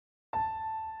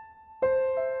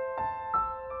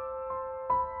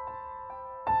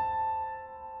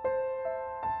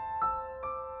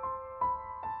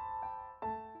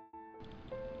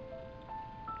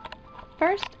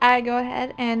First, I go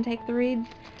ahead and take the reeds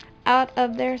out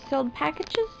of their sealed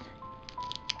packages.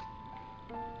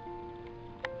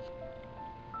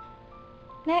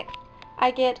 Next, I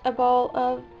get a bowl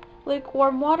of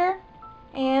lukewarm water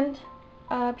and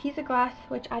a piece of glass,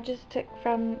 which I just took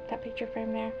from that picture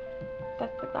frame there.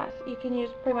 That's the glass. You can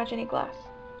use pretty much any glass.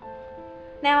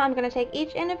 Now I'm going to take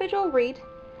each individual reed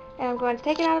and I'm going to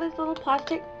take it out of this little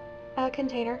plastic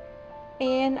container,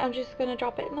 and I'm just going to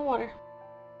drop it in the water.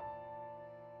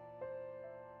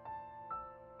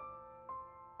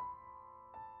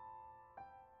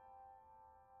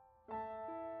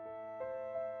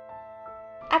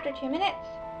 After 2 minutes,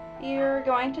 you're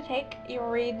going to take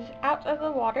your reeds out of the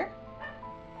water.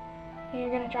 You're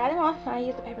going to dry them off. I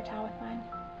use a paper towel with mine.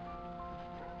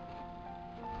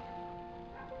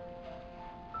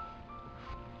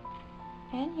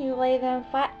 And you lay them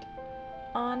flat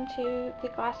onto the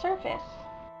glass surface.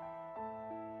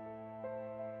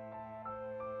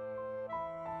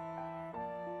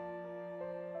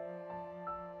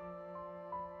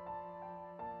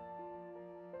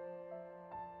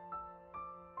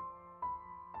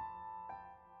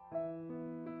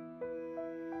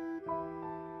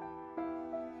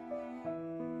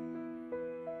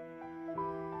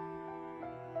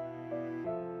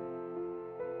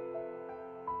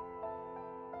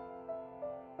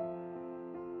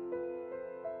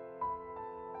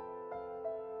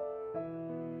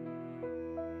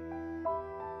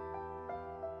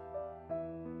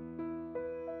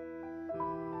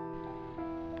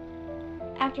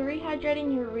 After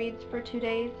rehydrating your reeds for 2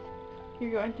 days,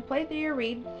 you're going to play through your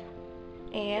reeds,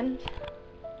 and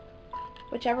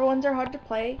whichever ones are hard to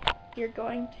play, you're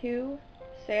going to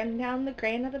sand down the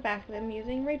grain at the back of them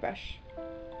using reed brush.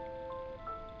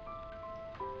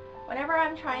 Whenever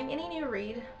I'm trying any new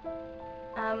reed,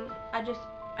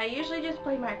 I usually just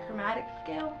play my chromatic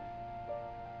scale.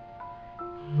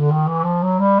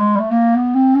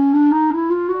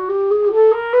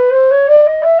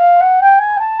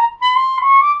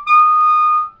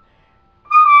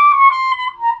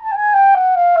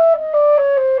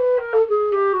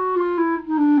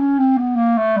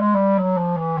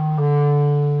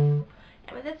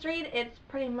 Reed, it's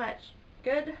pretty much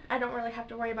good. I don't really have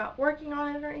to worry about working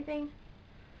on it or anything.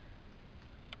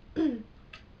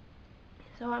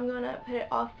 So I'm going to put it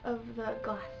off of the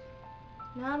glass.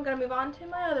 Now I'm going to move on to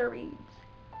my other reeds.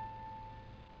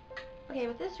 Okay,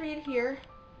 with this reed here,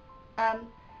 I'm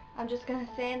just going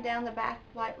to sand down the back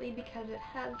lightly because it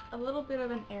has a little bit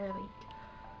of an air leak.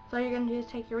 So all you're going to do is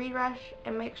take your reed brush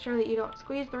and make sure that you don't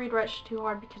squeeze the reed brush too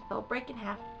hard because they'll break in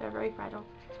half. They're very fragile.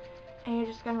 And you're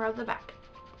just going to rub the back.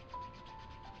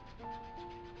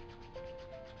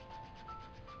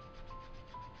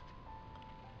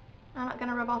 I'm not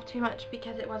going to rub off too much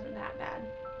because it wasn't that bad.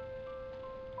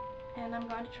 And I'm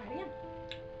going to try it again.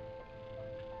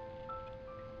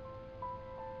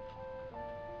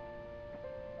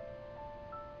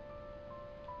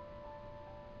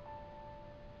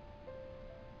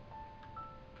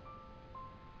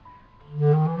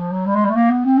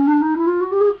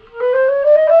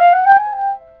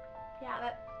 Yeah,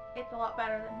 it's a lot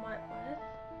better than what it was.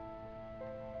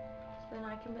 So then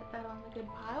I can put that on the good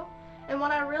pile. And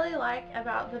what I really like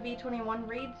about the V21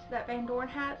 reeds that Van Doren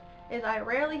has is I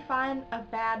rarely find a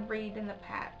bad reed in the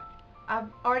pack. I've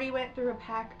already went through a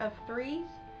pack of 3s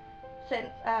since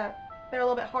they're a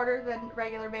little bit harder than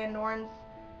regular Van Dorens.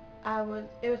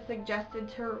 It was suggested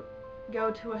to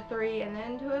go to a 3 and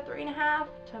then to a 3.5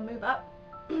 to move up.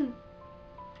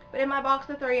 But in my box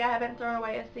of 3, I haven't thrown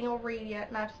away a single reed yet,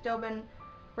 and I've still been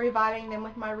reviving them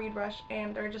with my reed brush,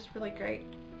 and they're just really great.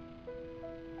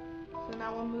 So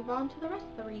now we'll move on to the rest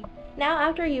of the reeds. Now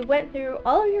after you went through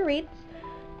all of your reeds,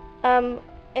 in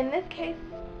this case,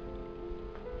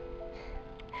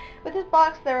 with this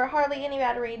box there are hardly any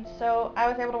bad reeds, so I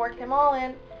was able to work them all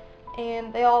in,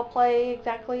 and they all play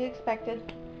exactly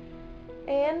expected.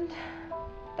 And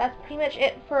that's pretty much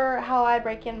it for how I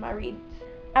break in my reeds.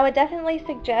 I would definitely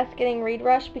suggest getting reed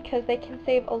brush because they can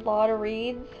save a lot of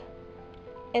reeds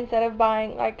instead of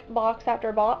buying like box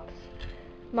after box.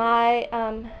 My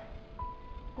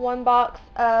one box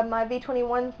of my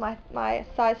V21s, my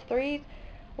size 3s,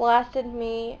 lasted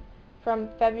me from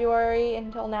February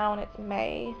until now, and it's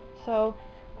May. So,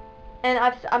 and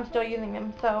I'm still using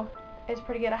them, so it's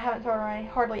pretty good. I haven't thrown away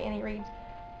hardly any reeds,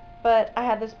 but I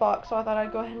had this box, so I thought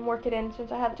I'd go ahead and work it in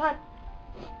since I had the time.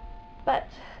 But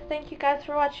thank you guys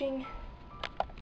for watching.